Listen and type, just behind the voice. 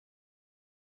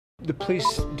The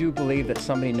police do believe that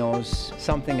somebody knows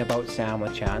something about Sam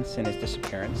LaChance and his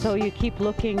disappearance. So you keep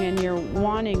looking and you're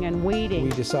wanting and waiting.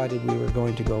 We decided we were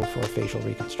going to go for a facial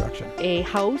reconstruction. A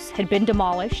house had been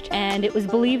demolished and it was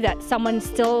believed that someone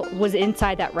still was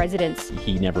inside that residence.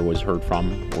 He never was heard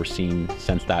from or seen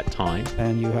since that time.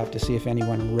 And you have to see if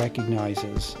anyone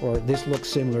recognizes, or this looks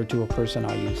similar to a person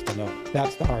I used to know.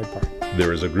 That's the hard part.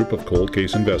 There is a group of cold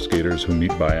case investigators who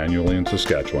meet biannually in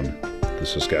Saskatchewan. The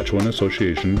Saskatchewan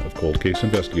Association of Cold Case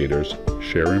Investigators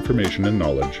share information and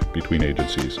knowledge between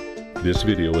agencies. This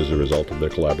video is a result of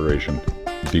their collaboration.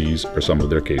 These are some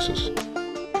of their cases.